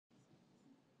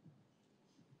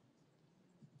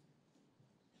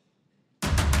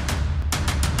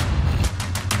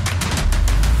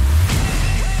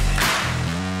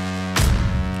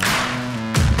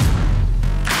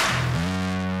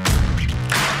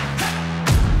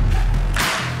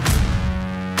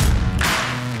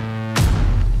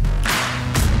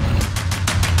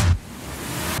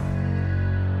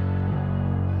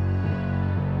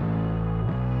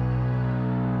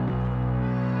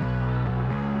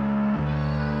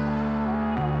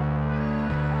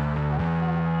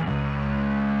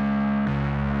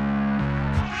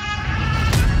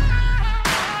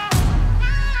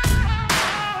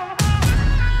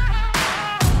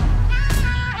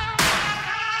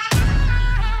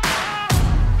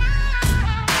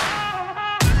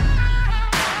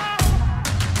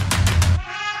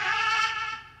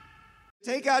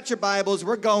got your Bibles,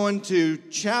 we're going to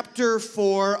chapter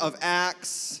 4 of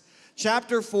Acts.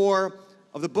 Chapter 4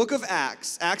 of the book of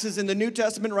Acts. Acts is in the New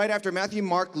Testament right after Matthew,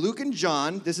 Mark, Luke, and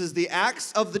John. This is the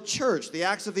Acts of the church, the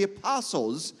Acts of the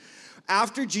apostles,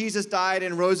 after Jesus died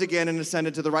and rose again and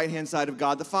ascended to the right-hand side of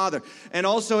God the Father. And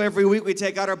also every week we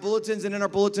take out our bulletins, and in our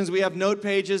bulletins we have note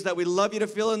pages that we'd love you to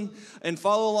fill in and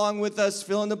follow along with us,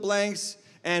 fill in the blanks,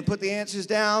 and put the answers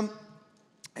down.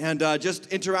 And just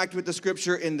interact with the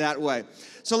scripture in that way.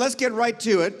 So let's get right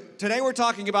to it. Today we're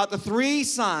talking about the 3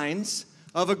 signs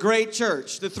of a great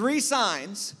church. The 3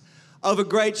 signs of a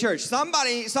great church.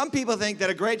 Some people think that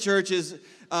a great church is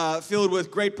filled with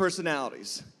great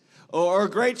personalities. Or a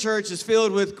great church is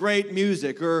filled with great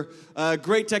music, or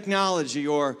great technology,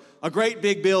 or a great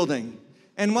big building.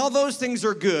 And while those things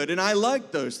are good, and I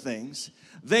like those things,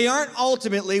 they aren't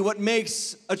ultimately what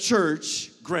makes a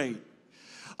church great.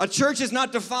 A church is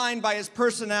not defined by its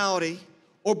personality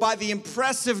or by the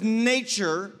impressive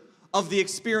nature of the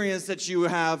experience that you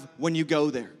have when you go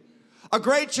there. A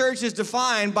great church is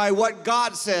defined by what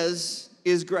God says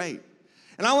is great.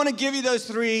 And I want to give you those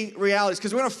 3 realities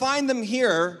because we're going to find them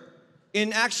here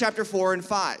in Acts chapter 4 and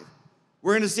 5.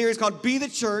 We're in a series called Be the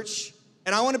Church,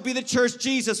 and I want to be the church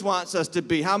Jesus wants us to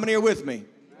be. How many are with me?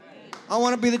 I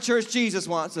want to be the church Jesus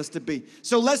wants us to be.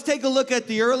 So let's take a look at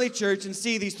the early church and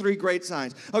see these 3 great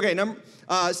signs. Okay,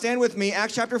 stand with me.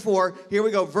 Acts chapter 4. Here we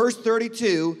go. Verse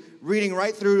 32, reading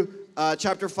right through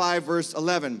chapter 5, verse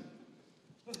 11.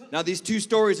 Now, these 2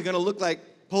 stories are going to look like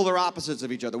polar opposites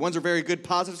of each other. One's a very good,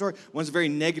 positive story. One's a very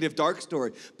negative, dark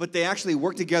story. But they actually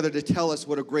work together to tell us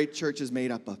what a great church is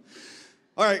made up of.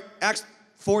 All right, Acts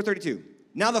 4:32.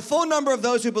 Now, the full number of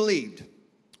those who believed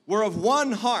were of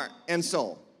one heart and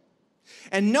soul.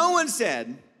 And no one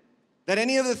said that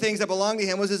any of the things that belonged to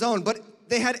him was his own, but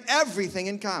they had everything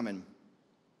in common.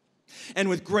 And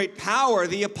with great power,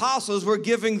 the apostles were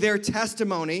giving their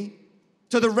testimony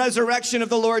to the resurrection of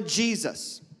the Lord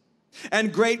Jesus.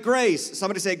 And great grace,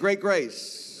 somebody say great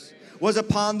grace, was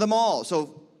upon them all.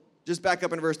 So just back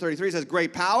up in verse 33, it says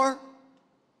great power.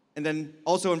 And then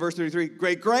also in verse 33,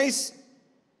 great grace.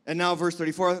 And now verse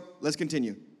 34, let's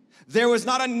continue. There was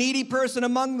not a needy person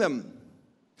among them.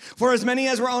 For as many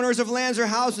as were owners of lands or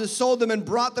houses sold them and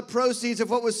brought the proceeds of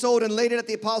what was sold and laid it at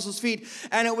the apostles' feet,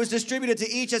 and it was distributed to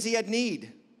each as he had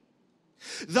need.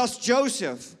 Thus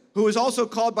Joseph, who was also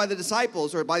called by the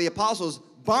disciples or by the apostles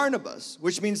Barnabas,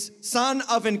 which means son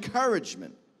of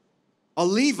encouragement, a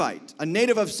Levite, a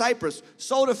native of Cyprus,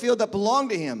 sold a field that belonged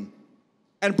to him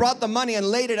and brought the money and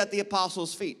laid it at the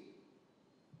apostles' feet.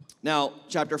 Now,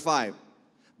 chapter 5.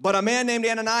 But a man named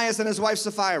Ananias and his wife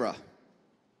Sapphira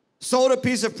sold a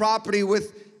piece of property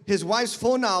with his wife's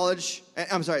full knowledge,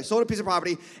 sold a piece of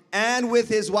property, and with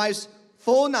his wife's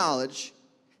full knowledge,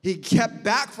 he kept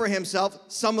back for himself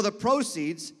some of the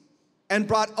proceeds and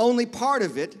brought only part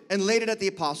of it and laid it at the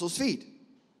apostles' feet.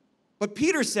 But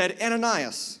Peter said,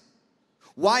 Ananias,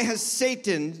 why has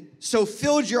Satan so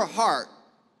filled your heart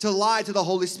to lie to the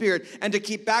Holy Spirit and to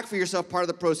keep back for yourself part of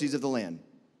the proceeds of the land?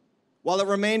 While it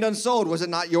remained unsold, was it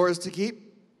not yours to keep?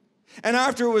 And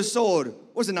after it was sold,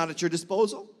 was it not at your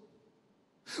disposal?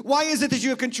 Why is it that you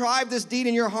have contrived this deed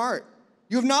in your heart?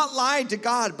 You have not lied to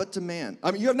God, but to man.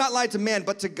 You have not lied to man,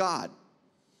 but to God.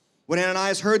 When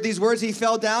Ananias heard these words, he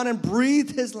fell down and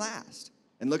breathed his last.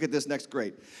 And look at this next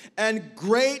great. And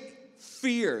great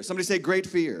fear. Somebody say great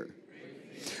fear.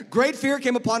 Great fear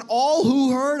came upon all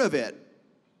who heard of it.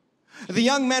 The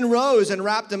young men rose and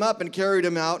wrapped him up and carried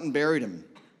him out and buried him.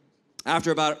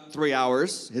 After about 3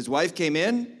 hours, his wife came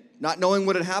in, not knowing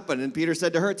what had happened. And Peter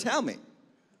said to her, tell me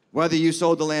whether you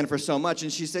sold the land for so much.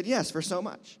 And she said, yes, for so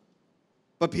much.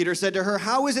 But Peter said to her,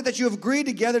 how is it that you have agreed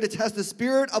together to test the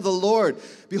Spirit of the Lord?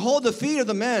 Behold, the feet of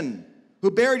the men who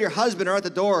buried your husband are at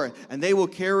the door, and they will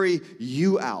carry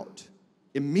you out.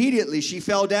 Immediately she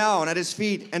fell down at his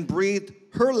feet and breathed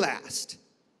her last.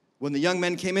 When the young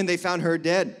men came in, they found her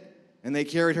dead, and they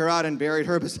carried her out and buried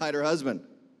her beside her husband.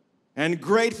 And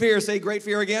great fear, say great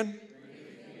fear again,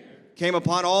 came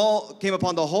upon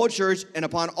the whole church and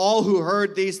upon all who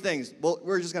heard these things. Well,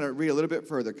 we're just going to read a little bit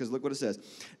further because look what it says.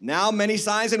 Now many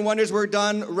signs and wonders were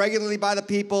done regularly by the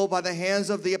people, by the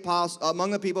hands of the apostles, among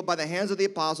the people, by the hands of the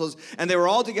apostles, and they were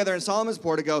all together in Solomon's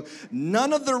portico.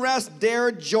 None of the rest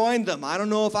dared join them. I don't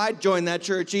know if I'd join that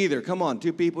church either. Come on,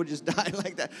 2 people just died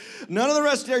like that. None of the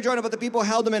rest dared join them, but the people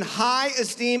held them in high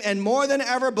esteem, and more than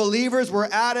ever believers were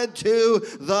added to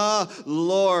the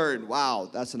Lord.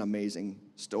 Wow, that's an amazing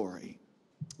story.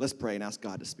 Let's pray and ask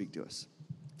God to speak to us.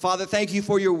 Father, thank you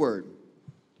for your word.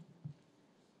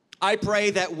 I pray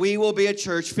that we will be a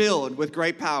church filled with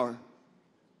great power,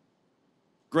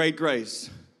 great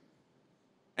grace,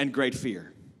 and great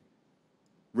fear.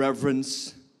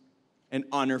 reverence, and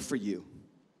honor for you.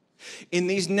 In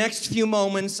these next few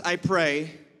moments, I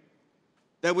pray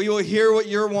that we will hear what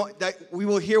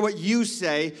you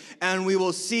say, and we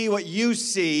will see what you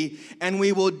see, and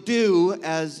we will do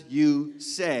as you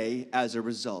say as a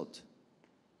result.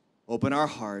 Open our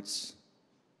hearts.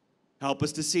 Help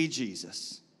us to see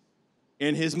Jesus.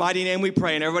 In his mighty name we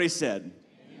pray, and everybody said,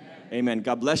 Amen. Amen.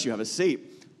 God bless you. Have a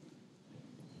seat.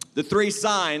 The three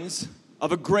signs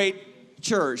of a great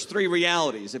church, three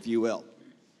realities, if you will.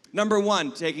 Number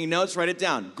one, taking notes, write it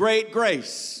down. Great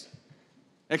grace,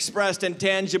 expressed in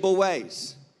tangible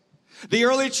ways. The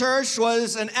early church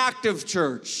was an active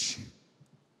church.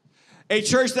 A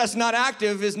church that's not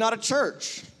active is not a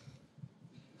church.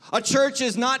 A church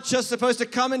is not just supposed to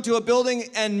come into a building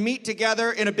and meet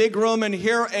together in a big room and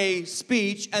hear a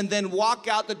speech and then walk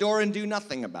out the door and do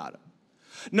nothing about it.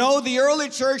 No, the early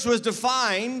church was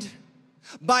defined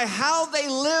by how they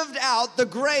lived out the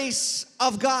grace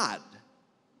of God.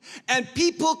 And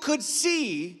people could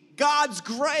see God's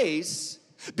grace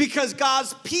because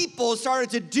God's people started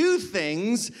to do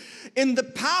things in the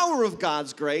power of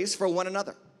God's grace for one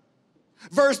another.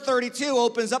 Verse 32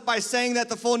 opens up by saying that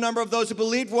the full number of those who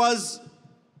believed was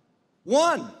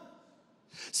one.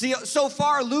 See, so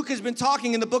far, Luke has been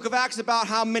talking in the book of Acts about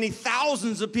how many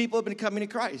thousands of people have been coming to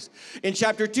Christ. In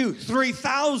chapter 2,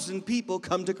 3,000 people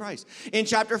come to Christ. In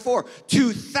chapter 4,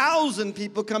 2,000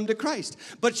 people come to Christ.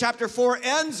 But chapter 4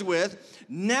 ends with,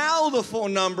 now the full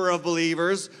number of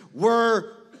believers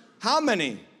were how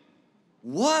many?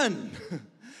 One.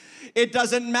 It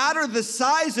doesn't matter the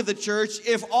size of the church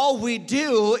if all we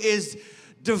do is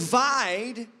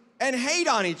divide and hate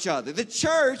on each other. The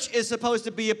church is supposed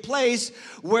to be a place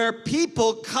where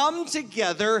people come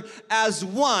together as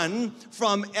one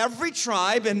from every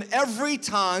tribe and every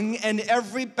tongue and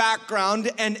every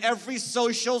background and every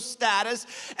social status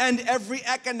and every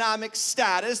economic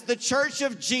status. The church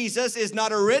of Jesus is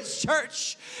not a rich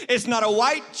church. It's not a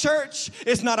white church.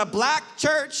 It's not a black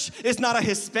church. It's not a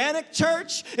Hispanic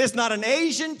church. It's not an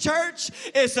Asian church.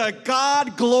 It's a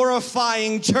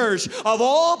God-glorifying church of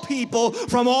all people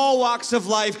from all walks of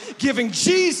life, giving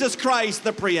Jesus Christ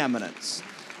the preeminence.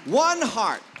 One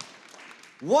heart,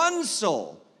 one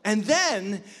soul. And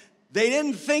then they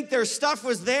didn't think their stuff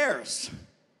was theirs.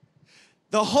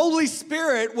 The Holy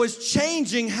Spirit was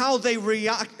changing how they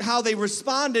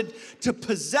responded to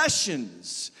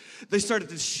possessions. They started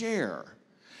to share.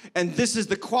 And this is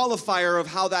the qualifier of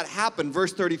how that happened.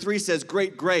 Verse 33 says,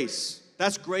 great grace.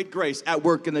 That's great grace at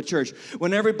work in the church.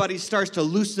 When everybody starts to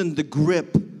loosen the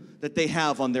grip that they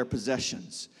have on their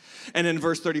possessions. And in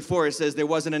verse 34, it says there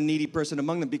wasn't a needy person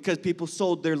among them because people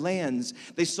sold their lands.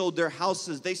 They sold their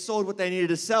houses. They sold what they needed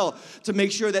to sell to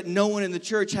make sure that no one in the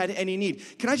church had any need.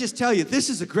 Can I just tell you, this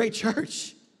is a great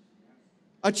church.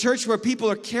 A church where people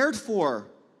are cared for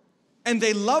and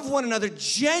they love one another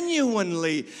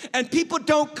genuinely. And people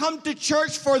don't come to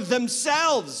church for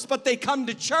themselves, but they come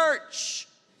to church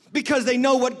because they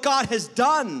know what God has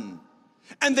done.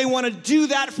 And they want to do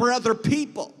that for other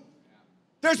people.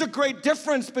 There's a great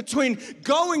difference between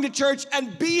going to church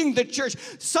and being the church.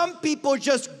 Some people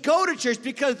just go to church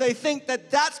because they think that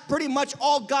that's pretty much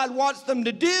all God wants them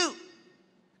to do.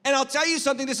 And I'll tell you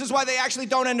something, this is why they actually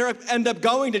don't end up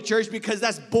going to church, because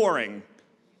that's boring.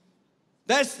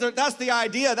 That's the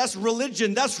idea. That's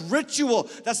religion. That's ritual.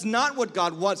 That's not what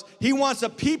God wants. He wants a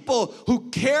people who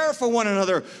care for one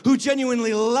another, who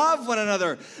genuinely love one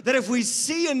another. That if we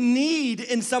see a need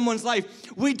in someone's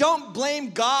life, we don't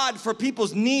blame God for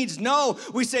people's needs. No,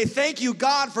 we say, thank you,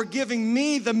 God, for giving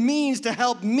me the means to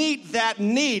help meet that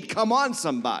need. Come on,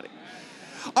 somebody.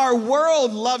 Our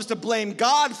world loves to blame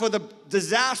God for the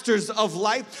disasters of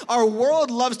life. Our world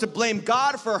loves to blame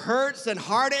God for hurts and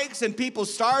heartaches and people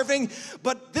starving.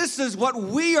 But this is what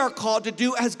we are called to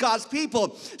do as God's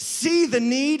people. See the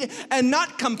need and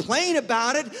not complain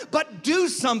about it, but do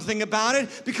something about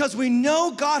it because we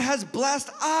know God has blessed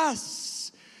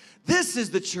us. This is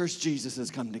the church Jesus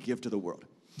has come to give to the world.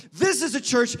 This is a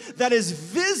church that is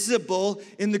visible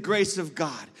in the grace of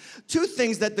God. Two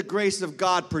things that the grace of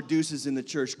God produces in the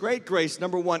church. Great grace,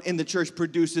 number one, in the church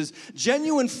produces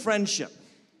genuine friendship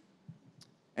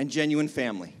and genuine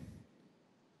family.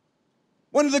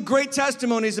 One of the great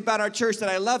testimonies about our church that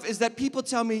I love is that people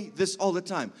tell me this all the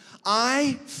time.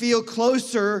 I feel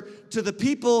closer to the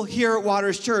people here at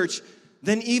Waters Church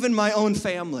than even my own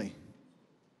family.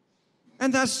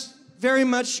 And that's very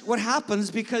much what happens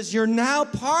because you're now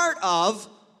part of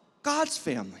God's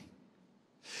family.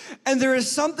 And there is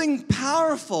something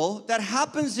powerful that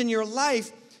happens in your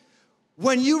life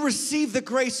when you receive the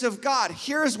grace of God.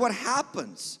 Here's what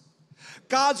happens.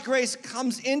 God's grace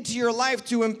comes into your life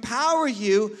to empower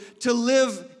you to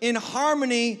live in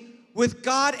harmony with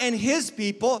God and his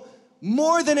people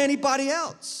more than anybody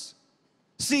else.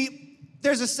 See,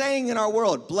 there's a saying in our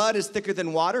world, blood is thicker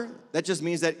than water. That just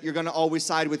means that you're going to always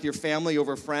side with your family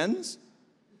over friends.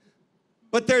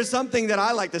 But there's something that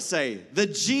I like to say,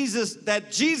 that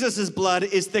Jesus' blood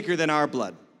is thicker than our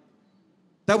blood.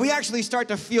 That we actually start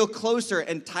to feel closer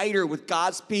and tighter with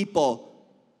God's people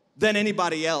than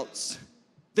anybody else.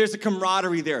 There's a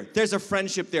camaraderie there. There's a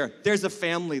friendship there. There's a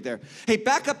family there. Hey,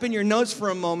 back up in your notes for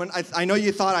a moment. I know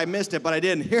you thought I missed it, but I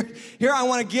didn't. Here I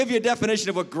want to give you a definition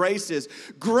of what grace is.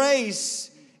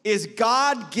 Grace is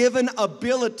God-given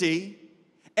ability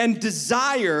and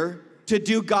desire to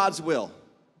do God's will.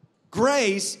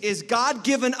 Grace is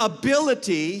God-given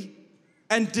ability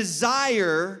and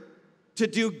desire to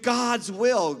do God's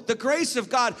will. The grace of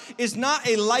God is not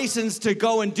a license to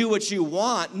go and do what you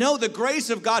want. No, the grace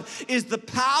of God is the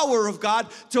power of God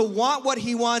to want what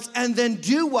he wants and then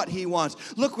do what he wants.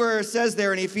 Look where it says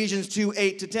there in Ephesians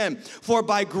 2:8-10. For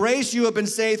by grace you have been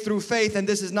saved through faith, and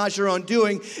this is not your own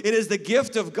doing. It is the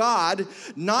gift of God,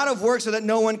 not of works, so that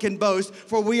no one can boast.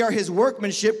 For we are his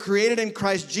workmanship, created in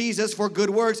Christ Jesus for good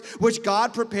works, which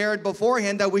God prepared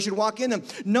beforehand that we should walk in them.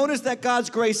 Notice that God's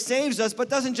grace saves us, but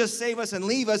doesn't just save us and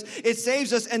leave us. It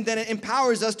saves us and then it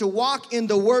empowers us to walk in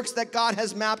the works that God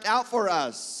has mapped out for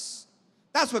us.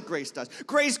 That's what grace does.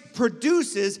 Grace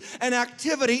produces an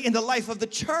activity in the life of the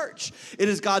church. It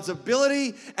is God's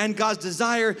ability and God's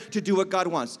desire to do what God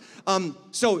wants.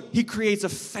 So he creates a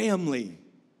family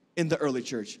in the early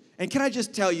church. And can I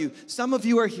just tell you, some of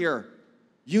you are here.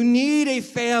 You need a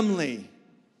family.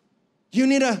 You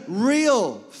need a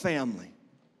real family.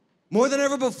 More than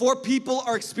ever before, people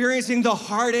are experiencing the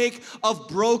heartache of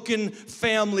broken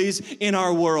families in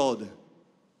our world.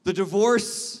 The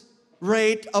divorce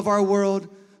rate of our world,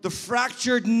 the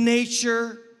fractured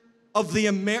nature of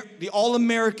the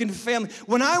all-American family.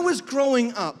 When I was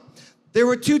growing up, there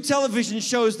were two television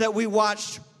shows that we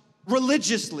watched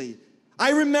religiously.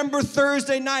 I remember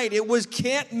Thursday night, it was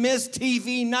can't miss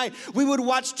TV night. We would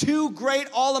watch two great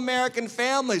all-American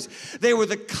families. They were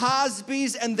the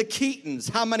Cosbys and the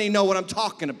Keatons. How many know what I'm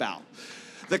talking about?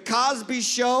 The Cosby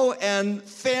Show and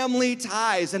Family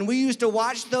Ties. And we used to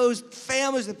watch those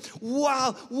families.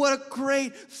 Wow, what a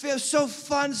great film. So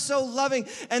fun, so loving.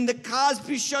 And the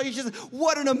Cosby Show, you just,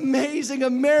 what an amazing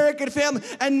American family.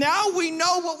 And now we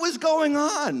know what was going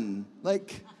on.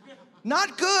 Like,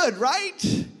 not good,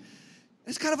 right?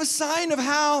 It's kind of a sign of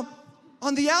how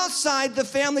on the outside the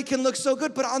family can look so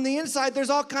good, but on the inside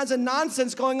there's all kinds of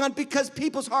nonsense going on because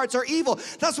people's hearts are evil.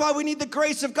 That's why we need the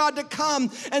grace of God to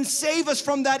come and save us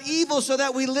from that evil so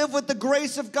that we live with the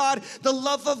grace of God, the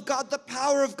love of God, the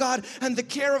power of God, and the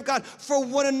care of God for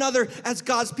one another as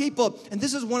God's people. And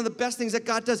this is one of the best things that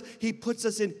God does. He puts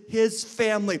us in his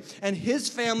family, and his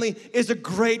family is a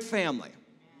great family.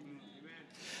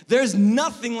 There's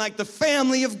nothing like the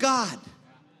family of God.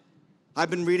 I've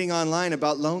been reading online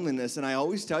about loneliness, and I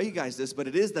always tell you guys this, but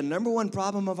it is the number one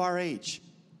problem of our age.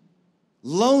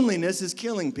 Loneliness is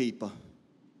killing people.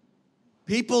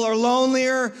 People are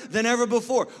lonelier than ever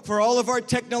before. For all of our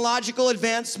technological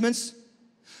advancements,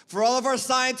 for all of our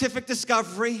scientific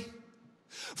discovery,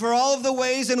 for all of the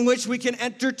ways in which we can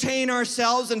entertain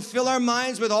ourselves and fill our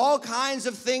minds with all kinds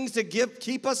of things to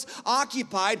keep us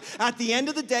occupied, at the end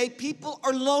of the day, people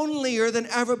are lonelier than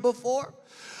ever before.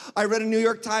 I read a New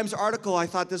York Times article. I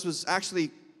thought this was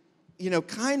actually,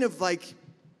 kind of like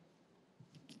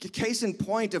a case in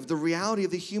point of the reality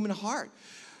of the human heart.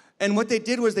 And what they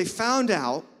did was they found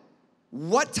out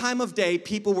what time of day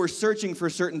people were searching for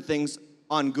certain things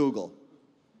on Google.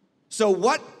 So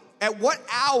at what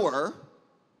hour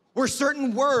were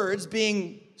certain words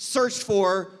being searched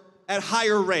for at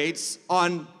higher rates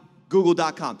on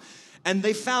Google.com? And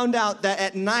they found out that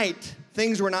at night,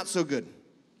 things were not so good.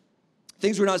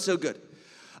 Things were not so good.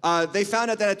 They found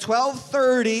out that at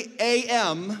 12:30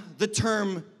 a.m., the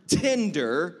term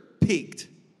Tinder peaked.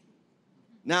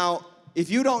 Now,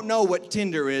 if you don't know what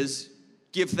Tinder is,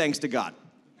 give thanks to God.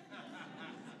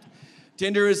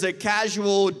 Tinder is a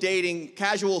casual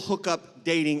hookup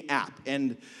dating app.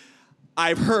 And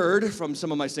I've heard from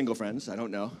some of my single friends, I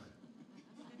don't know,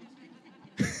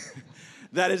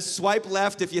 that is swipe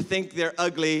left if you think they're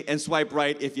ugly and swipe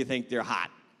right if you think they're hot.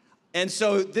 And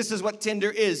so this is what Tinder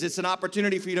is. It's an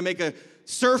opportunity for you to make a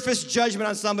surface judgment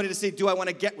on somebody to see, do I want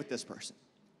to get with this person?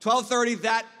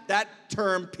 12:30, that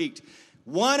term peaked.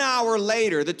 1 hour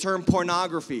later, the term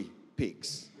pornography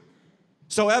peaks.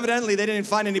 So evidently, they didn't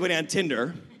find anybody on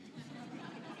Tinder.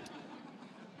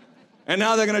 And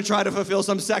now they're going to try to fulfill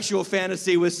some sexual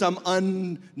fantasy with some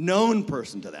unknown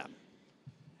person to them.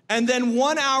 And then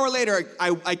 1 hour later,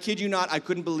 I kid you not, I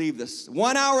couldn't believe this.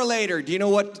 1 hour later, do you know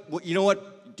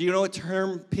what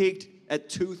term peaked at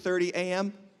 2:30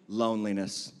 a.m.?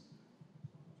 Loneliness.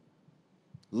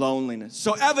 Loneliness.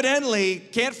 So evidently,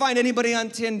 can't find anybody on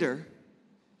Tinder.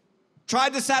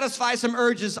 Tried to satisfy some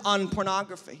urges on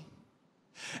pornography.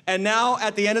 And now,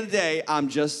 at the end of the day, I'm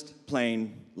just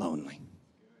plain lonely.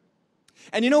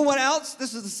 And you know what else?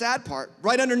 This is the sad part.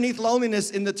 Right underneath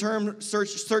loneliness in the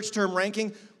search term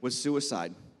ranking was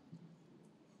suicide.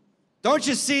 Don't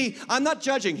you see? I'm not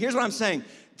judging. Here's what I'm saying.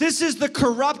 This is the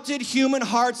corrupted human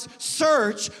heart's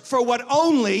search for what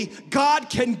only God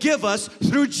can give us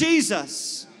through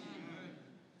Jesus.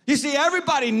 You see,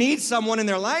 everybody needs someone in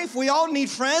their life. We all need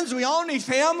friends. We all need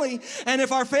family. And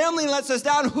if our family lets us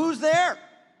down, who's there?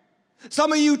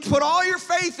 Some of you put all your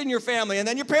faith in your family, and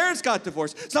then your parents got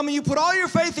divorced. Some of you put all your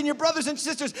faith in your brothers and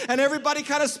sisters, and everybody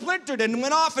kind of splintered and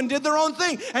went off and did their own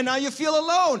thing, and now you feel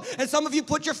alone. And some of you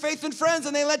put your faith in friends,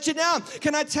 and they let you down.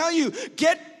 Can I tell you,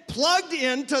 get plugged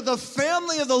into the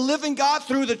family of the living God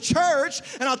through the church,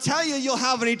 and I'll tell you, you'll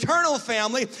have an eternal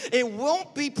family. It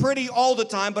won't be pretty all the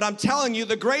time, but I'm telling you,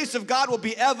 the grace of God will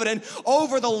be evident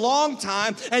over the long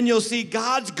time, and you'll see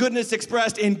God's goodness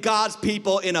expressed in God's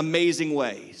people in amazing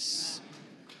ways.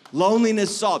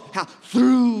 Loneliness solved. How?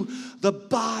 Through the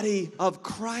body of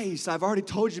Christ. I've already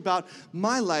told you about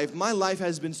my life. My life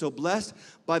has been so blessed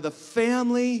by the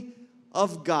family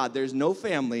of God. There's no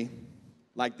family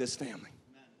like this family.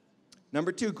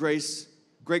 Number two, grace,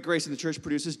 great grace in the church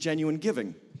produces genuine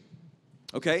giving.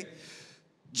 Okay?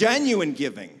 Genuine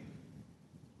giving.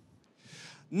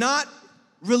 Not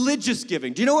religious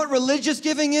giving. Do you know what religious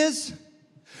giving is?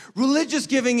 Religious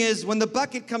giving is when the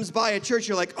bucket comes by a church,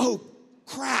 you're like, oh,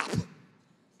 crap,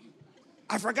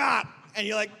 I forgot. And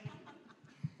you're like,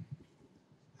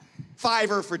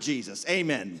 $5 for Jesus,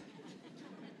 amen.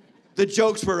 The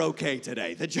jokes were okay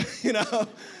today,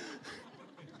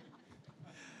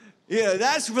 Yeah,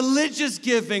 that's religious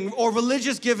giving, or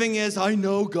religious giving is, I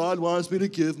know God wants me to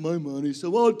give my money,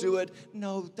 so I'll do it.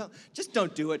 No,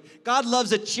 don't do it. God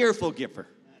loves a cheerful giver.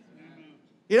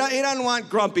 He doesn't want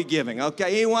grumpy giving,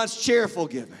 okay? He wants cheerful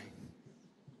giving.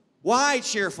 Why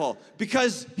cheerful?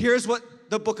 Because here's what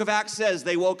the book of Acts says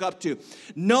they woke up to.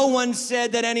 No one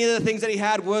said that any of the things that he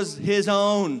had was his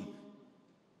own.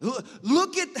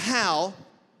 Look at how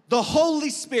the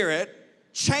Holy Spirit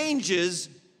changes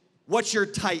what you're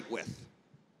tight with.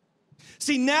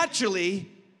 See, naturally,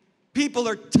 people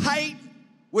are tight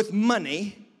with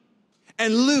money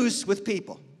and loose with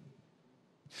people.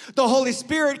 The Holy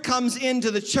Spirit comes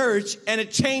into the church and it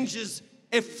changes.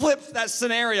 It flips that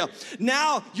scenario.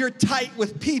 Now you're tight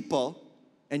with people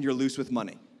and you're loose with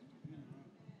money.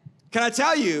 Can I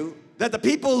tell you that the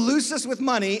people loosest with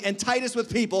money and tightest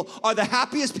with people are the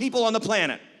happiest people on the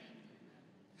planet?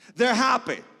 They're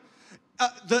happy.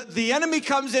 The enemy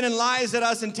comes in and lies at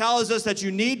us and tells us that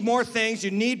you need more things,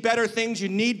 you need better things, you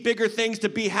need bigger things to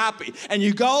be happy. And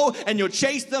you go and you'll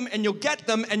chase them and you'll get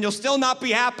them and you'll still not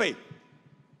be happy.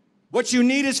 What you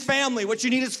need is family. What you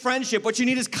need is friendship. What you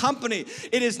need is company.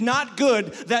 It is not good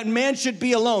that man should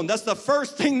be alone. That's the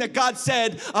first thing that God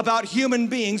said about human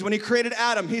beings when he created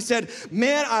Adam. He said,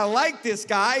 man, I like this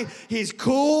guy. He's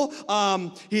cool.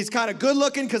 He's kind of good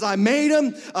looking because I made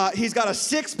him. He's got a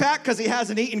six-pack because he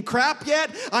hasn't eaten crap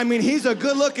yet. I mean, he's a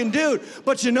good looking dude.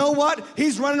 But you know what?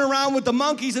 He's running around with the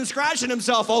monkeys and scratching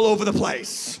himself all over the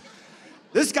place.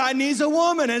 This guy needs a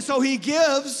woman, and so he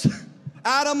gives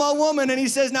Adam a woman, and he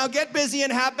says, now get busy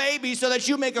and have babies so that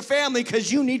you make a family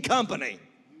because you need company.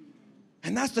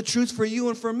 And that's the truth for you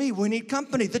and for me. We need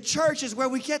company. The church is where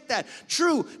we get that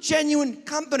true, genuine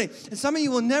company. And some of you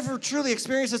will never truly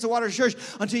experience this at Waters Church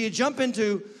until you jump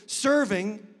into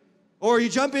serving or you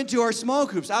jump into our small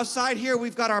groups. Outside here,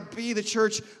 we've got our Be the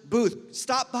Church booth.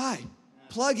 Stop by.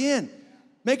 Plug in.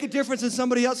 Make a difference in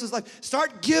somebody else's life.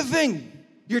 Start giving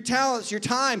your talents, your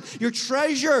time, your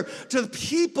treasure to the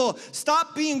people.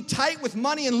 Stop being tight with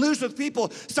money and loose with people.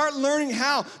 Start learning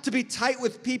how to be tight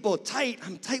with people. Tight,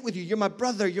 I'm tight with you. You're my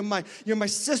brother. You're my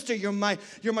sister. You're my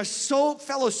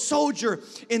fellow soldier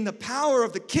in the power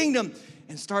of the kingdom.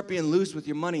 And start being loose with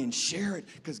your money and share it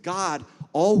because God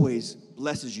always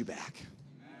blesses you back.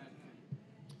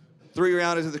 3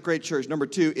 realities of the great church. Number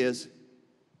 2 is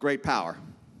great power.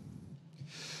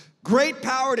 Great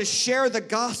power to share the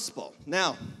gospel.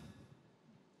 Now,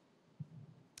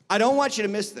 I don't want you to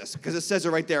miss this because it says it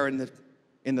right there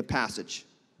in the passage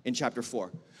in chapter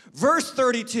 4. Verse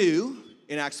 32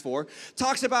 in Acts 4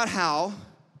 talks about how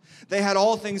they had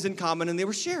all things in common and they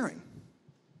were sharing.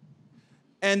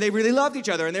 And they really loved each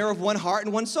other and they were of one heart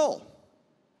and one soul.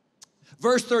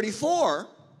 Verse 34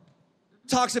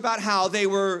 talks about how they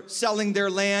were selling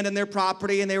their land and their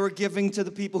property and they were giving to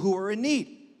the people who were in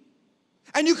need.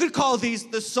 And you could call these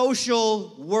the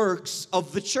social works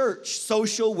of the church,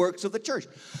 social works of the church.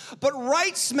 But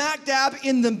right smack dab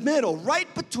in the middle,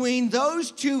 right between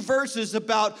those two verses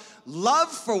about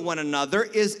love for one another,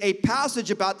 is a passage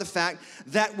about the fact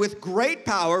that with great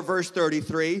power, verse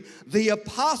 33, the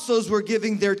apostles were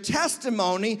giving their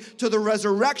testimony to the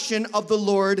resurrection of the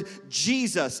Lord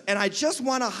Jesus. And I just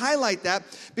want to highlight that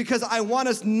because I want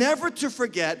us never to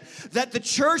forget that the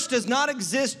church does not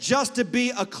exist just to be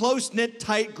a close-knit,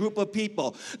 tight group of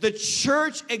people. The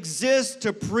church exists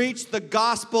to preach the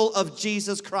gospel of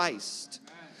Jesus Christ.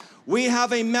 We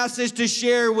have a message to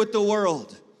share with the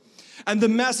world. And the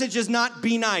message is not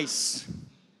be nice.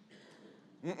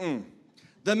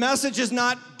 The message is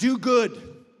not do good.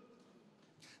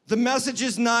 The message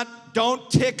is not don't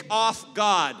tick off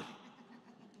God.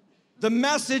 The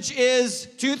message is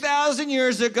 2,000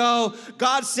 years ago,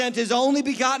 God sent his only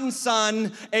begotten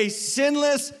son, a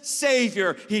sinless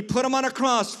Savior. He put him on a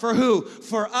cross for who?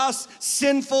 For us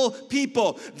sinful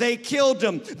people. They killed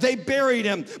him. They buried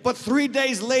him. But 3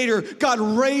 days later, God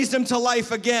raised him to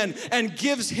life again and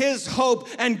gives his hope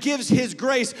and gives his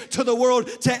grace to the world,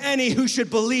 to any who should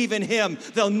believe in him.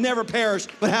 They'll never perish,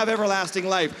 but have everlasting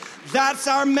life. That's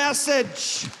our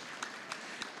message.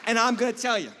 And I'm going to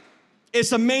tell you,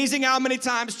 it's amazing how many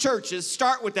times churches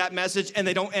start with that message and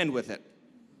they don't end with it.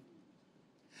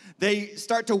 They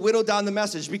start to whittle down the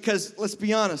message because, let's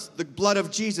be honest, the blood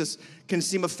of Jesus can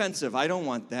seem offensive. I don't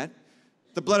want that.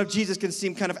 The blood of Jesus can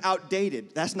seem kind of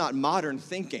outdated. That's not modern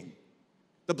thinking.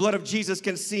 The blood of Jesus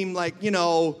can seem like,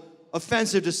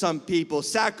 offensive to some people.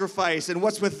 Sacrifice, and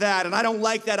what's with that? And I don't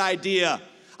like that idea.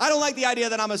 I don't like the idea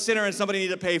that I'm a sinner and somebody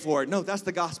needs to pay for it. No, that's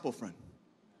the gospel, friend.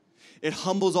 It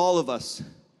humbles all of us,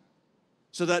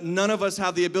 so that none of us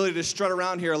have the ability to strut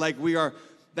around here like we are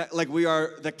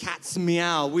the cat's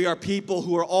meow. We are people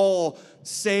who are all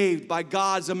saved by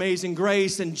God's amazing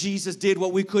grace, and Jesus did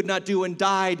what we could not do and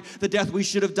died the death we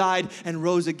should have died and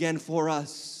rose again for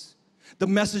us. The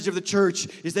message of the church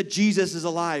is that Jesus is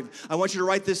alive. I want you to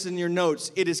write this in your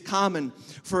notes. It is common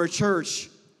for a church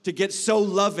to get so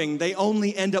loving, they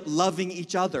only end up loving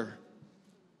each other.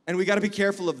 And we got to be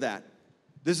careful of that.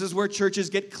 This is where churches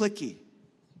get cliquey.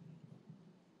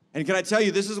 And can I tell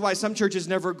you, this is why some churches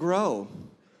never grow.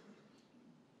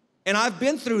 And I've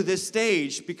been through this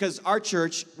stage because our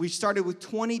church, we started with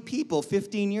 20 people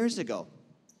 15 years ago.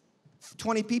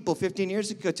 20 people 15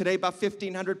 years ago. Today, about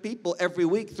 1,500 people every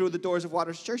week through the doors of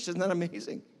Waters Church. Isn't that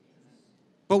amazing?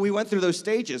 But we went through those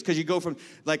stages because you go from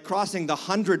crossing the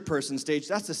 100-person stage,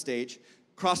 that's a stage.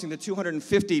 Crossing the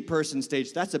 250-person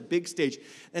stage, that's a big stage.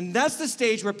 And that's the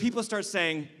stage where people start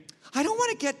saying, I don't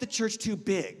want to get the church too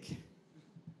big,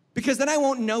 because then I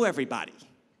won't know everybody.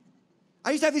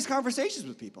 I used to have these conversations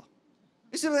with people.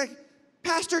 They said,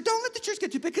 Pastor, don't let the church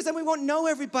get too big because then we won't know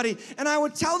everybody. And I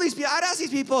would tell these people, I'd ask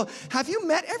these people, have you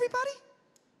met everybody?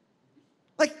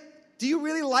 Do you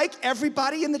really like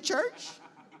everybody in the church?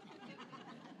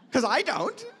 Because I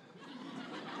don't.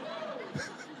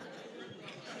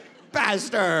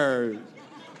 Pastor,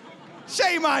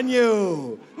 shame on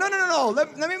you. No.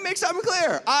 Let me make something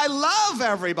clear. I love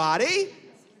everybody,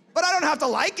 but I don't have to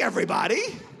like everybody.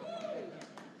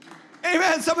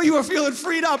 Amen. Some of you are feeling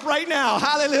freed up right now.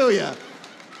 Hallelujah.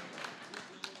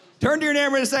 Turn to your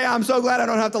neighbor and say, I'm so glad I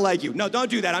don't have to like you. No, don't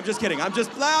do that. I'm just kidding. I'm just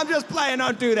playing.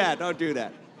 Don't do that. Don't do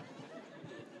that.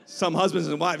 Some husbands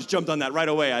and wives jumped on that right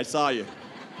away. I saw you.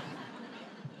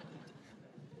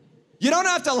 You don't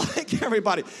have to like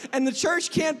everybody. And the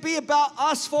church can't be about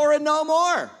us four and no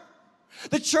more.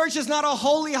 The church is not a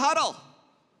holy huddle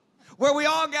where we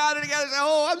all gather together and say,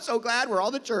 oh, I'm so glad we're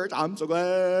all the church. I'm so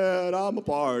glad I'm a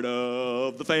part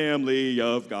of the family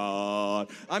of God.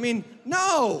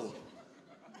 No.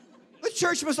 The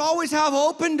church must always have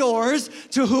open doors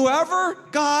to whoever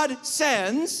God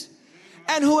sends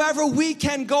and whoever we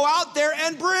can go out there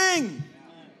and bring.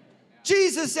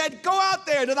 Jesus said, go out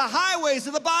there to the highways,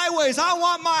 to the byways. I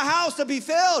want my house to be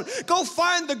filled. Go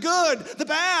find the good, the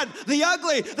bad, the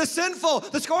ugly, the sinful,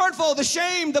 the scornful, the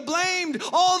shamed, the blamed,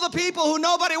 all the people who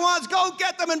nobody wants. Go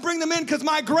get them and bring them in because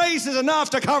my grace is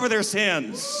enough to cover their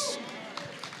sins.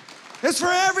 It's for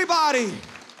everybody.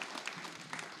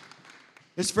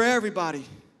 It's for everybody.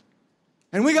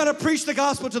 And we got to preach the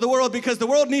gospel to the world because the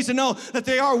world needs to know that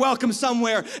they are welcome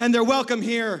somewhere and they're welcome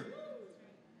here.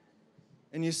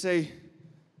 And you say,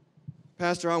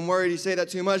 Pastor, I'm worried you say that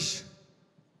too much.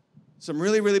 Some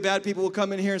really, really bad people will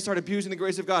come in here and start abusing the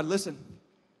grace of God. Listen,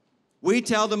 we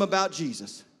tell them about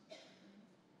Jesus,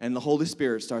 and the Holy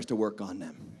Spirit starts to work on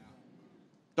them.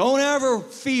 Don't ever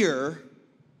fear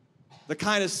the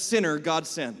kind of sinner God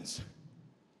sends.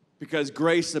 Because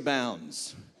grace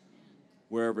abounds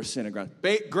wherever sin abounds.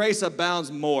 Grace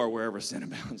abounds more wherever sin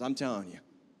abounds, I'm telling you.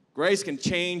 Grace can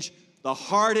change the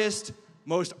hardest,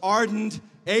 most ardent,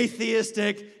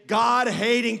 atheistic,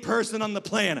 God-hating person on the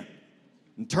planet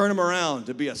and turn him around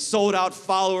to be a sold-out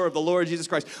follower of the Lord Jesus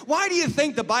Christ. Why do you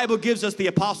think the Bible gives us the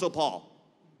Apostle Paul?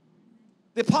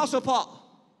 The Apostle Paul.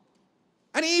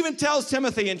 And he even tells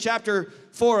Timothy in chapter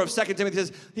 4 of 2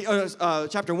 Timothy,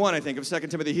 chapter 1, I think, of 2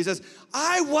 Timothy, he says,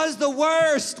 I was the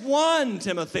worst one,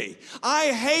 Timothy.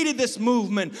 I hated this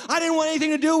movement. I didn't want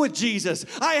anything to do with Jesus.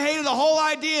 I hated the whole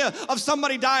idea of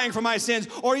somebody dying for my sins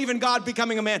or even God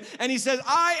becoming a man. And he says,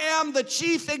 I am the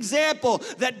chief example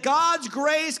that God's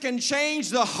grace can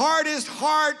change the hardest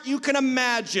heart you can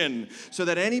imagine, so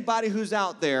that anybody who's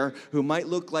out there who might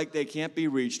look like they can't be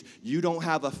reached, you don't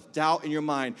have a doubt in your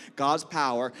mind. God's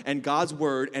power and God's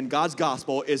word and God's gospel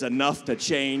is enough to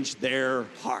change their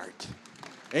heart.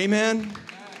 Amen?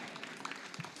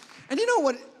 And you know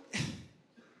what?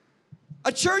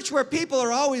 A church where people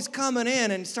are always coming in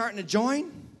and starting to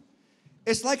join,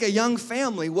 it's like a young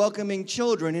family welcoming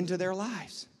children into their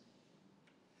lives.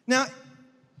 Now,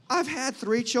 I've had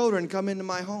 3 children come into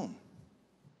my home.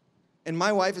 And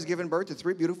my wife has given birth to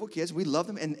 3 beautiful kids. We love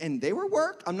them. And they were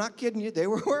work. I'm not kidding you. They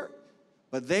were work.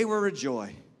 But they were a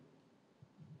joy.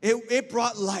 It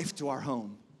brought life to our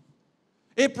home.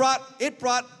 It brought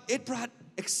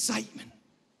excitement.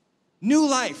 New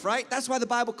life, right? That's why the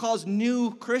Bible calls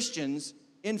new Christians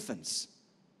infants.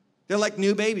 They're like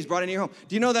new babies brought into your home.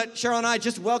 Do you know that Cheryl and I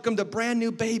just welcomed a brand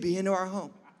new baby into our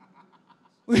home?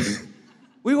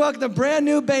 We welcomed a brand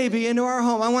new baby into our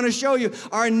home. I want to show you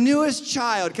our newest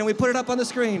child. Can we put it up on the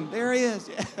screen? There he is.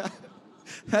 Yeah.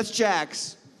 That's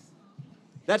Jax.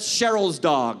 That's Cheryl's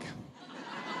dog.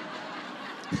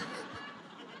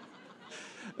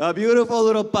 A beautiful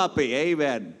little puppy,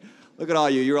 amen. Look at all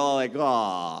you, you're all like,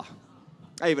 aw.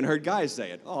 I even heard guys say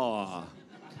it, aw.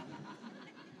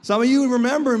 Some of you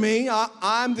remember me.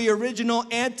 I'm the original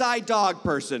anti-dog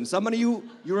person. Some of you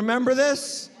remember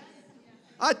this?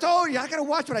 I told you, I gotta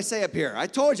watch what I say up here. I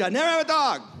told you, I never have a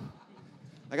dog.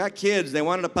 I got kids, they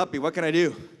wanted a puppy, what can I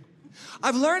do?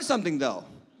 I've learned something though.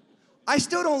 I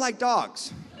still don't like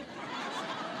dogs.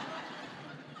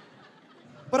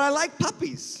 But I like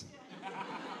puppies.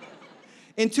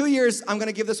 In 2 years, I'm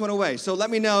gonna give this one away. So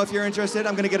let me know if you're interested.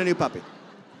 I'm gonna get a new puppy.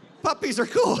 Puppies are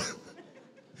cool.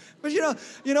 But you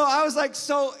know, I was like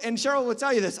and Cheryl will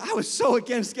tell you this, I was so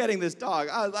against getting this dog.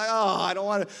 I was like, oh,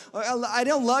 I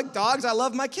don't like dogs, I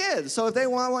love my kids. So if they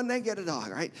want one, they get a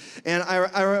dog, right? And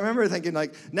I remember thinking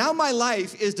like, now my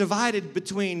life is divided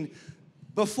between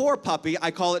before puppy,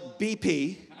 I call it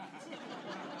BP,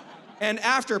 and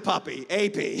after puppy,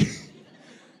 AP.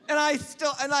 And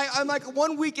I'm like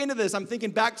 1 week into this, I'm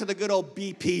thinking back to the good old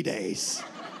BP days.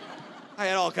 I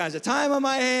had all kinds of time on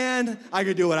my hand. I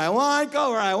could do what I want,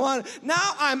 go where I want.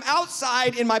 Now I'm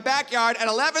outside in my backyard at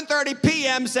 11:30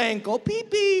 p.m. saying, go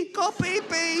pee-pee, go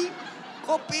pee-pee,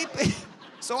 go pee-pee.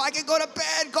 So I can go to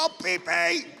bed, go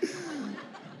pee-pee.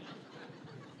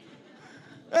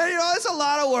 And it's a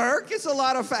lot of work, it's a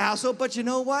lot of hassle, but you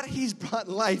know what? He's brought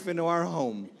life into our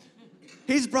home.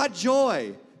 He's brought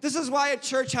joy. This is why a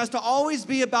church has to always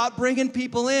be about bringing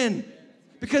people in.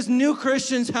 Because new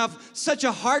Christians have such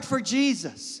a heart for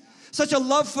Jesus, such a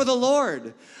love for the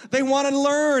Lord. They want to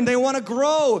learn, they want to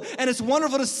grow, and it's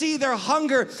wonderful to see their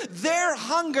hunger. Their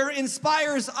hunger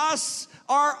inspires us,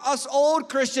 us old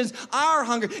Christians, our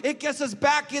hunger. It gets us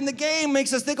back in the game,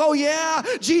 makes us think, oh yeah,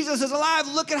 Jesus is alive.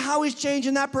 Look at how he's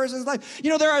changing that person's life.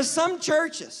 There are some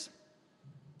churches,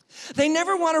 they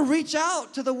never want to reach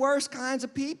out to the worst kinds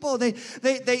of people. They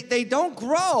don't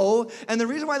grow, and the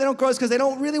reason why they don't grow is because they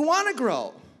don't really want to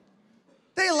grow.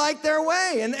 They like their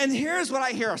way. And here's what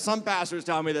I hear. Some pastors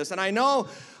tell me this, and I know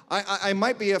I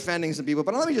might be offending some people,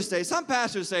 but let me just say, some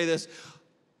pastors say this,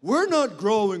 we're not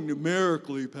growing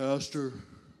numerically, Pastor.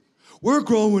 We're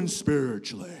growing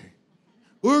spiritually.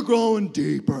 We're growing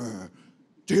deeper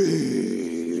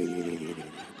in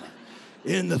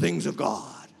the things of God.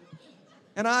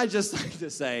 And I just like to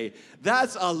say,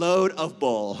 that's a load of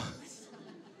bull.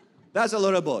 That's a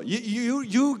load of bull.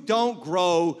 You don't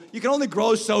grow, you can only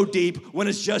grow so deep when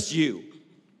it's just you.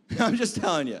 I'm just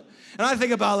telling you. And I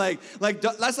think about like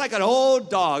that's like an old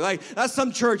dog. Like that's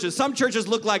some churches. Some churches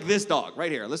look like this dog right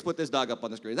here. Let's put this dog up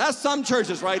on the screen. That's some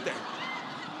churches right there.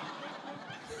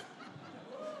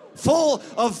 Full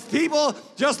of people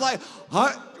just like,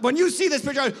 when you see this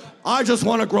picture, I just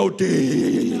want to grow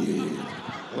deep.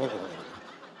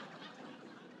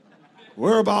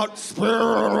 We're about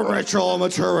spiritual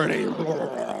maturity.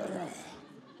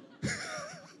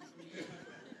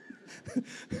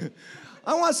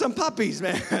 I want some puppies,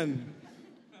 man.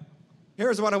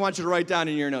 Here's what I want you to write down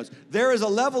in your notes. There is a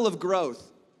level of growth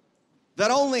that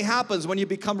only happens when you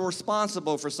become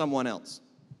responsible for someone else.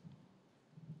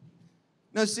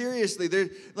 No, seriously,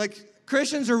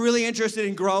 Christians are really interested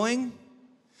in growing,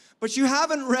 but you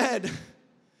haven't read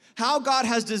how God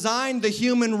has designed the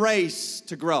human race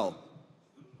to grow.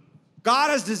 God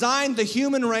has designed the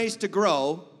human race to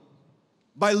grow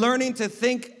by learning to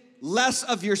think less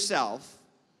of yourself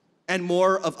and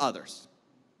more of others.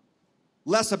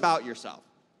 Less about yourself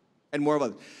and more of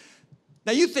others.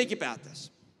 Now you think about this.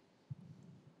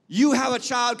 You have a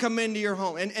child come into your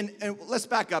home, and let's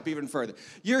back up even further.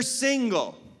 You're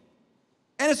single,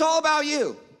 and it's all about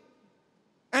you.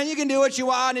 And you can do what you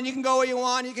want, and you can go where you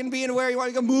want, you can be in where you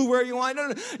want, you can move where you want.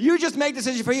 No. You just make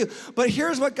decisions for you. But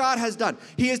here's what God has done.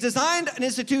 He has designed an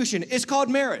institution. It's called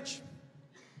marriage.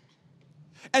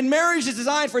 And marriage is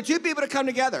designed for two people to come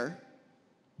together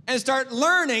and start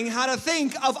learning how to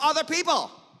think of other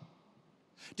people.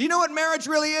 Do you know what marriage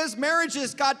really is? Marriage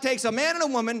is God takes a man and a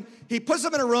woman, he puts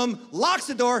them in a room, locks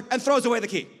the door, and throws away the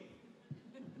key.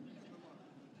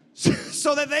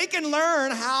 So that they can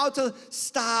learn how to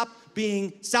stop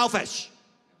being selfish.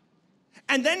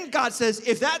 And then God says,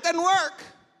 if that doesn't work,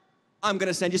 I'm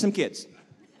gonna send you some kids.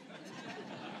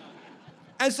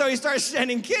 And so he starts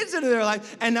sending kids into their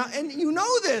life. And you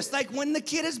know this, like when the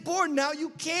kid is born, now you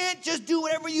can't just do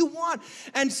whatever you want.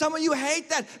 And some of you hate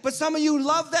that, but some of you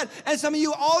love that. And some of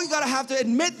you, all you gotta have to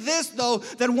admit this though,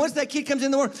 that once that kid comes in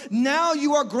the world, now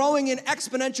you are growing in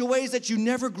exponential ways that you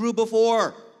never grew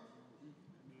before.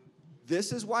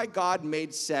 This is why God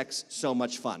made sex so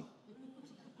much fun.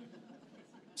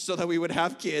 So that we would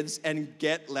have kids and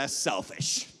get less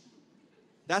selfish.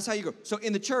 That's how you grow. So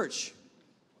in the church,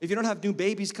 if you don't have new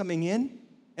babies coming in,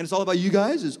 and it's all about you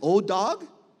guys, this old dog,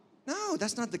 no,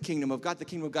 that's not the kingdom of God. The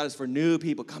kingdom of God is for new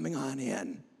people coming on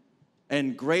in.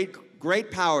 And great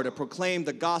power to proclaim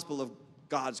the gospel of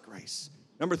God's grace.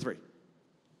 Number 3,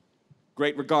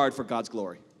 great regard for God's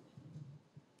glory.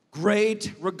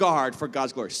 Great regard for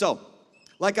God's glory. So,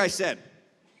 like I said,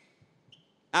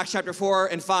 Acts chapter 4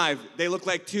 and 5, they look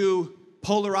like two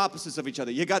polar opposites of each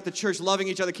other. You got the church loving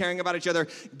each other, caring about each other,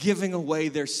 giving away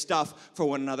their stuff for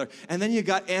one another. And then you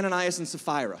got Ananias and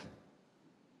Sapphira.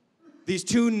 These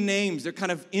two names, they're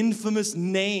kind of infamous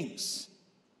names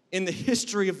in the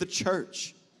history of the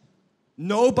church.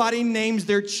 Nobody names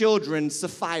their children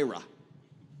Sapphira,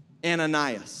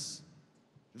 Ananias.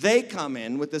 They come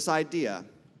in with this idea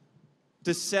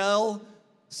to sell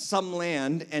some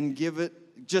land and give it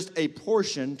just a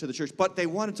portion to the church, but they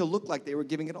wanted to look like they were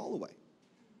giving it all away.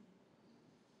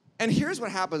 And here's what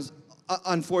happens,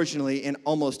 unfortunately, in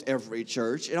almost every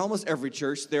church. In almost every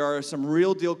church, there are some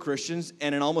real deal Christians,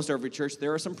 and in almost every church,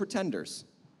 there are some pretenders.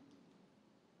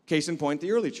 Case in point,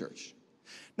 the early church.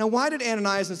 Now, why did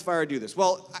Ananias and Sapphira do this?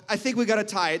 Well, I think we got to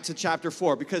tie it to chapter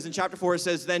 4, because in chapter 4 it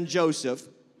says, then Joseph,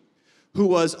 who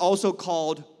was also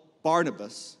called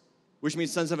Barnabas, which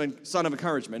means son of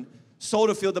encouragement,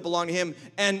 sold a field that belonged to him,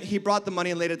 and he brought the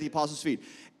money and laid it at the apostles' feet.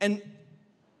 And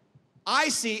I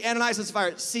see Ananias and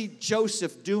Sapphira see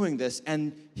Joseph doing this,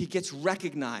 and he gets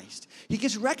recognized. He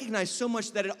gets recognized so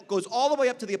much that it goes all the way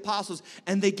up to the apostles,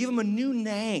 and they give him a new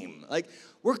name. Like,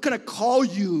 we're going to call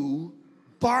you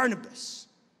Barnabas,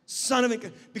 son of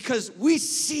encouragement, because we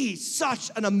see such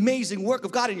an amazing work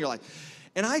of God in your life.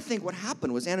 And I think what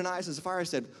happened was Ananias and Sapphira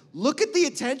said, look at the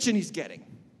attention he's getting.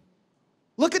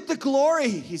 Look at the glory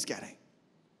he's getting.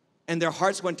 And their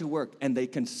hearts went to work, and they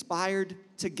conspired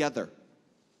together.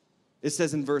 It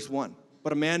says in verse 1,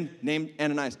 but a man named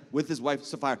Ananias with his wife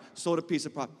Sapphira sold a piece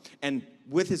of property, and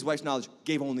with his wife's knowledge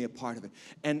gave only a part of it.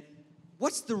 And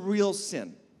what's the real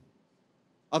sin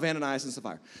of Ananias and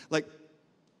Sapphira? Like,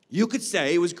 you could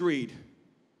say it was greed.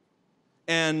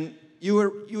 And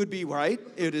you would be right.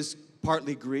 It is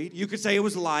partly greed. You could say it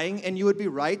was lying, and you would be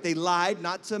right. They lied,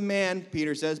 not to man,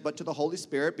 Peter says, but to the Holy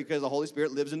Spirit, because the Holy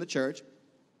Spirit lives in the church.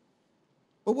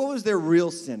 But what was their real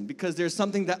sin? Because there's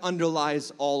something that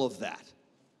underlies all of that.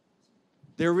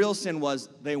 Their real sin was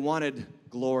they wanted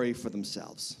glory for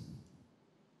themselves.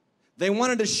 They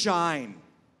wanted to shine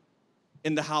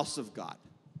in the house of God.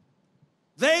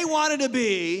 They wanted to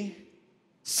be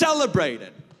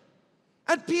celebrated.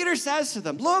 And Peter says to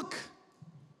them, look,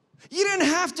 you didn't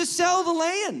have to sell the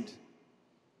land.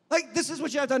 Like, this is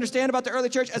what you have to understand about the early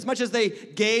church. As much as they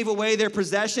gave away their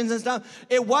possessions and stuff,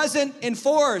 it wasn't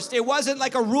enforced. It wasn't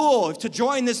like a rule. To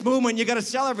join this movement, you got to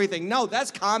sell everything. No,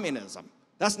 that's communism.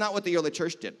 That's not what the early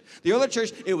church did. The early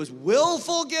church, it was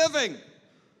willful giving.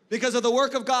 because of the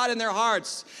work of God in their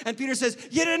hearts. And Peter says,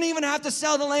 you didn't even have to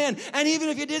sell the land. And even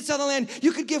if you did sell the land,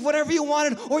 you could give whatever you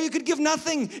wanted, or you could give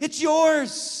nothing. It's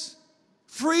yours.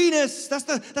 Freeness, that's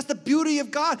the beauty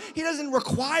of God. He doesn't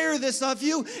require this of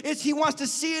you. He wants to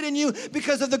see it in you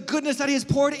because of the goodness that he has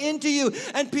poured into you.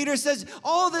 And Peter says,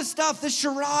 all this stuff, this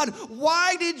charade,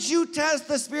 why did you test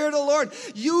the Spirit of the Lord?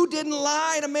 You didn't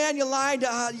lie to man, you lied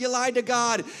to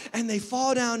God. And they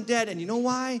fall down dead. And you know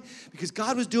why? Because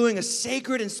God was doing a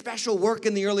sacred and special work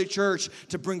in the early church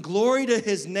to bring glory to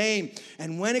his name.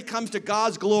 And when it comes to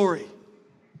God's glory,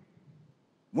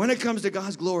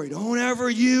 don't ever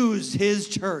use his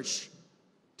church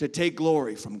to take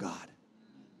glory from God.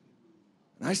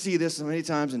 And I see this many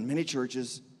times in many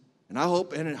churches, and I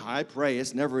hope and I pray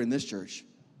it's never in this church.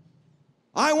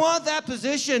 I want that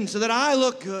position so that I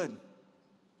look good.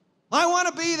 I want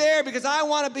to be there because I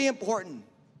want to be important.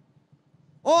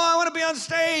 Oh, I want to be on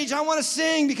stage. I want to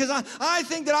sing because I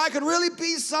think that I could really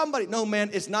be somebody. No, man,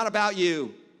 it's not about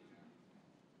you.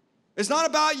 It's not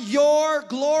about your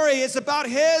glory. It's about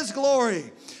his glory.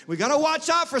 We got to watch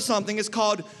out for something. It's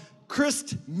called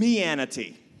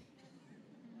Christmianity.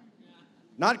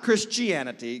 Not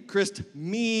Christianity, Christmianity.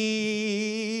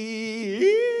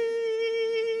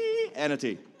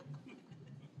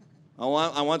 I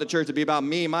want the church to be about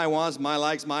me, my wants, my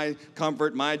likes, my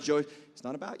comfort, my joy. It's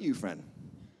not about you, friend.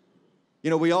 You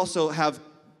know, we also have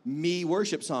me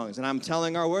worship songs, and I'm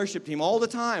telling our worship team all the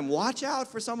time, watch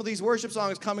out for some of these worship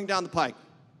songs coming down the pike.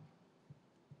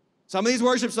 Some of these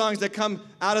worship songs that come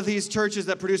out of these churches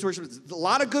that produce worship, a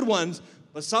lot of good ones,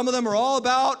 but some of them are all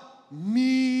about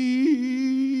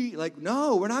me. Like,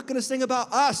 no, we're not going to sing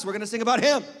about us. We're going to sing about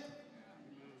him.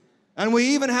 And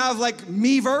we even have like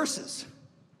me verses.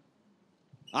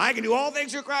 I can do all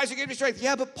things through Christ who gives me strength.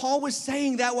 Yeah, but Paul was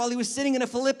saying that while he was sitting in a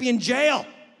Philippian jail.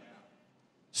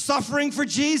 Suffering for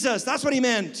Jesus. That's what he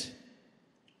meant.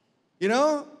 You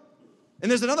know?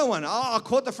 And there's another one. I'll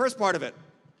quote the first part of it.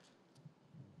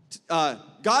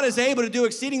 God is able to do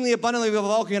exceedingly abundantly above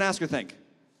all we can ask or think.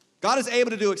 God is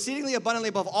able to do exceedingly abundantly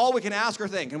above all we can ask or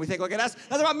think. And we think, okay, that's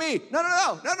about me.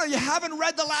 No. You haven't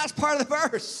read the last part of the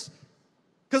verse.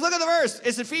 Because look at the verse.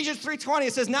 It's Ephesians 3:20.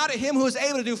 It says, now to him who is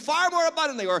able to do far more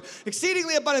abundantly or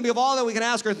exceedingly abundantly of all that we can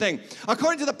ask or think,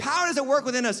 according to the power that work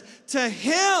within us, to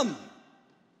him.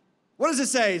 What does it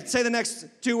say? Say the next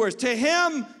two words. To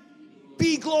him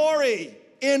be glory.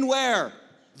 In where?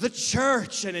 The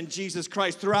church and in Jesus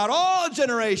Christ throughout all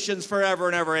generations forever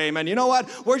and ever. Amen. You know what?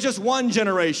 We're just one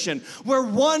generation. We're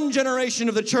one generation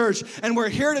of the church, and we're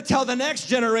here to tell the next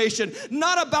generation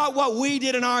not about what we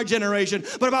did in our generation,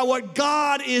 but about what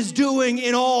God is doing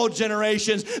in all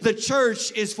generations. The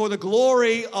church is for the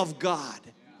glory of God.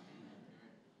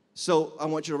 So I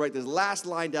want you to write this last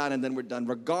line down and then we're done.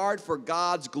 Regard for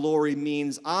God's glory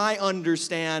means I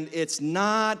understand it's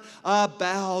not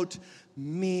about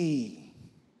me.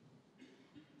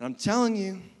 And I'm telling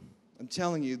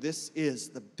you, this is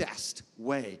the best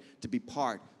way to be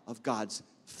part of God's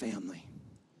family.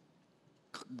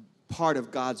 Part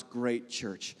of God's great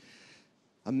church.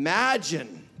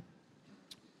 Imagine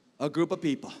a group of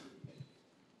people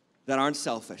that aren't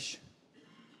selfish,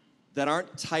 that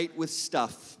aren't tight with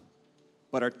stuff,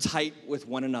 but are tight with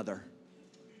one another.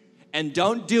 And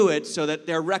don't do it so that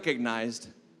they're recognized,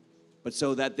 but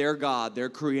so that their God, their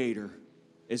Creator,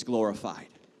 is glorified.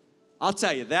 I'll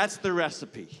tell you, that's the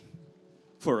recipe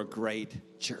for a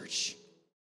great church.